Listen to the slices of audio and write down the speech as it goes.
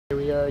Here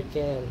we are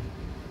again,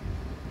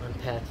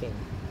 unpacking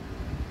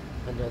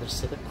another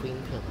set of queen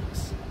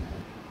pillows.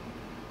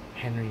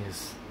 Henry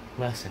is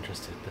less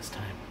interested this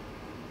time.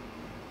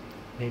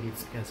 Maybe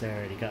it's because I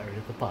already got rid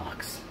of the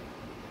box.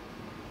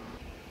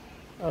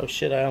 Oh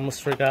shit, I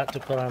almost forgot to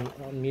put on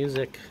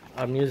music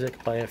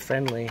by a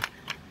friendly.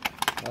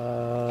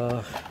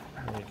 There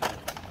we go.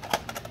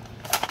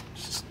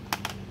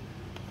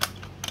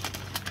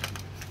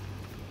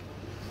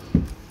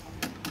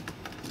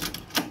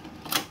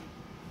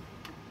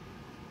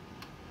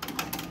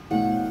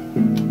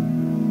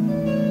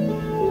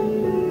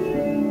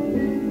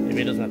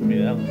 Maybe it doesn't have to be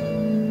that one.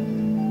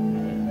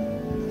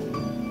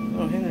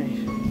 Oh, Henry.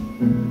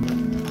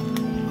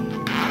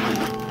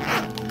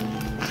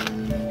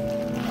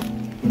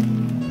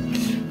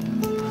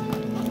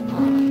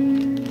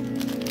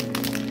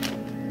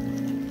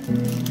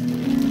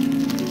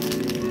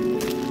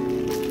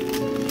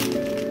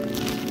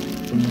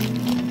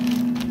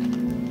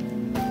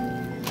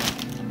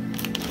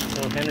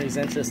 Oh, Henry's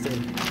interested.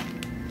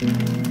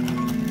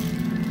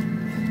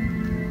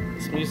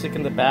 This music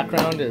in the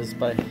background is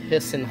by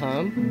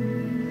Hiss&Hum.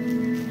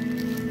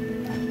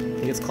 I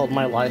think it's called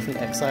My Life in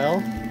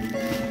Exile.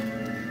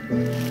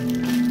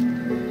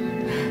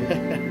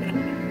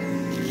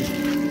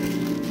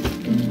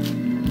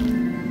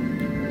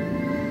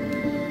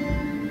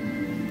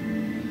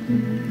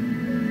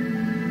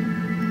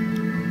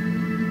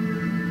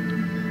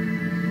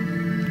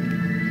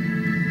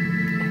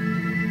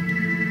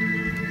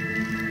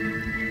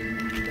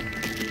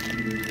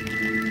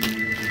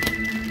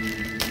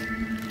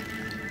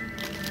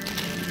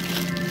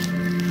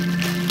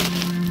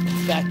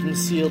 Vacuum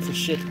sealed for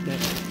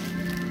shipment.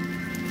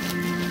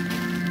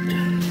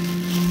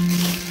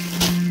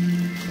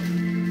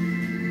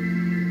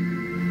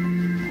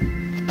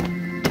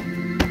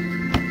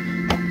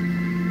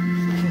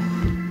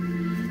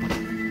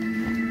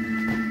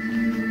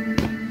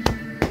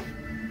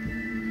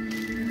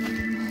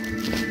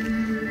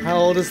 How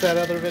old is that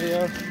other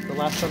video? The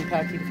last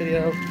unpacking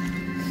video?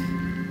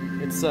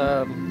 It's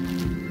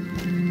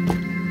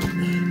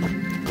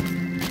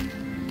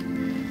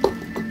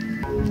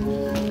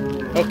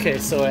okay,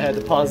 so I had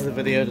to pause the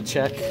video to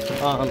check.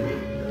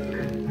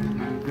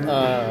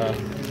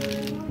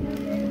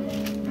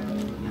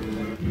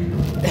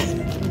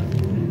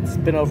 It's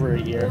been over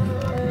a year.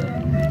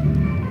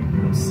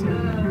 Let's see.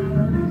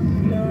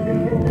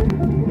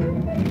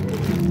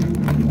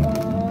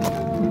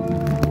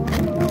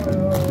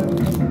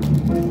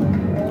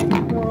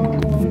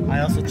 I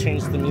also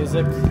changed the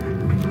music.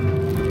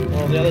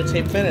 Well, the other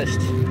tape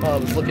finished. Oh, I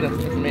was looking at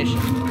the information.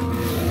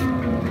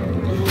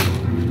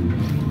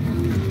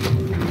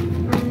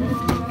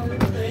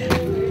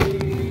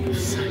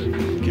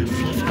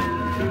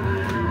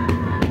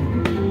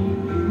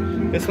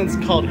 This one's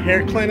called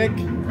Hair Clinic.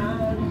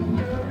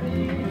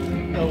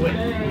 Oh wait,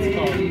 it's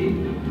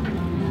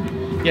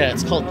called... Yeah,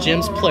 it's called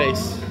Jim's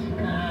Place.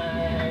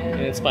 And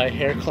it's by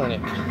Hair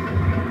Clinic.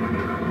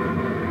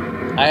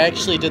 I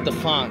actually did the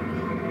font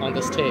on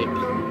this tape.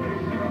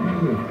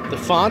 The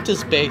font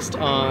is based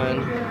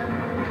on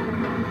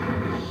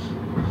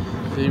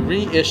the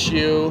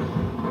reissue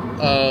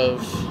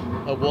of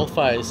a Wolf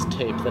Eyes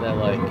tape that I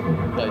like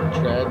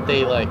Dread.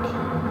 They like...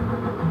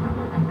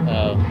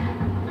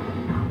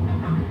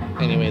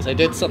 Anyways, I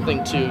did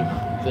something to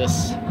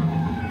this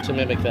to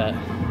mimic that.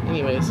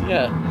 Anyways,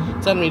 yeah,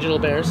 it's on Regional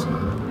Bears.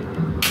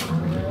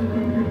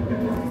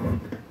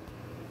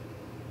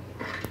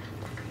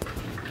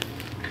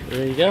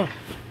 There you go.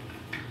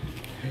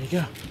 There you go.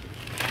 All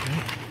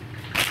right.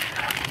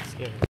 Let's get it.